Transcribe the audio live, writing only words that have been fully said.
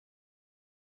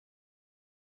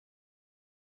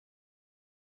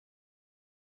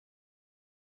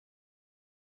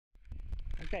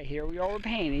Okay, here we are with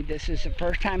Hanni. This is the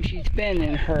first time she's been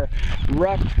in her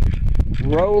Ruff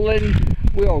Rollin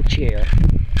Wheelchair.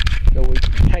 So we've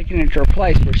taken her to a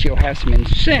place where she'll have some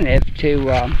incentive to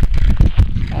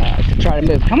try to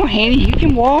move. Come on, Hanni, you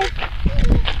can walk.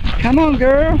 Come on,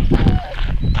 girl.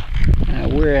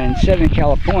 We're in Southern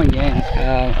California, in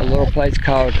a little place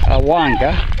called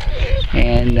Awanga,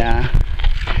 and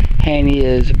Hanni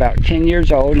is about 10 years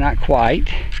old, not quite.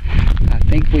 I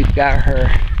think we've got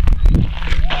her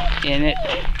in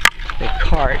the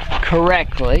cart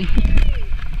correctly.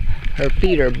 Her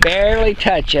feet are barely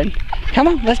touching. Come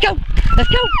on, let's go. Let's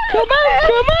go. Come on,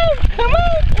 come on, come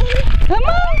on, come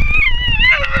on.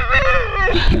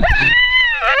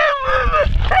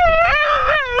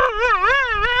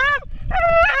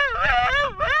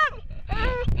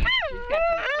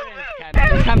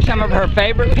 Here come some of her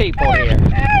favorite people here.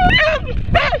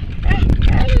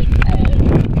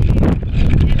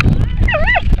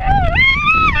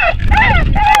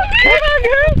 Come on,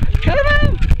 girl. Come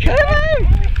on. Come on.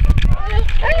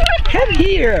 Come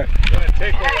here. It's going to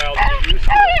take a while to get used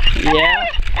to it. Yeah.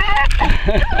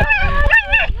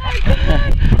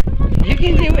 You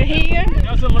can do it here. It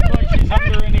doesn't look like she's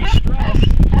under any stress.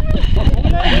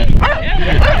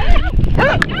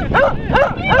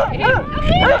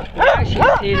 Now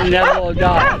she's seen another little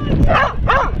dog.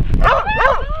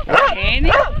 Hanni?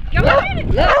 Come on.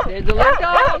 Look, there's a little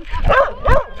dog.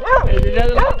 There's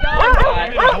another little dog.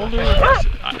 I won't let her go.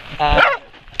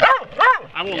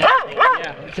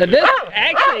 Yeah. So this,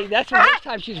 actually, that's the first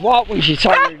time she's walked when she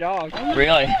saw your dog.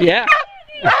 Really? Yeah.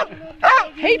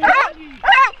 Hey, buddy.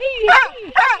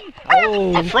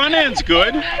 Oh. The front end's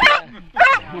good.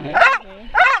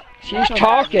 She's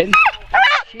talking.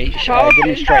 She's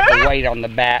demonstrate the weight on the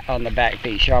back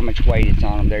feet. Show how much weight is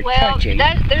on them. They're touching.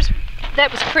 That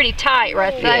was pretty tight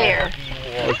right there.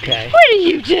 Okay. What are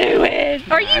you doing?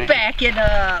 Are you backing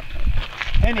up?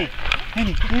 Hanni,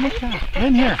 come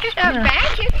in here. I'm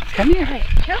backing. Come here.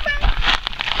 Come on.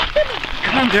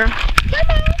 Come on, girl. Come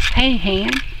on. Hey,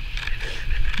 Han.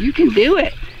 You can do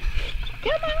it.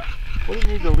 Come on. What do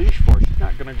you need the leash for? She's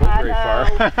not going to go very far.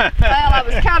 Well, I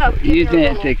was kind of Using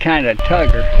it to kind of tug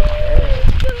her.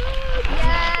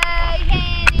 Yay,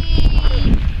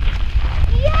 Hanni!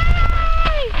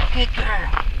 Yay! Good girl.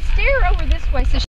 Steer her over this way so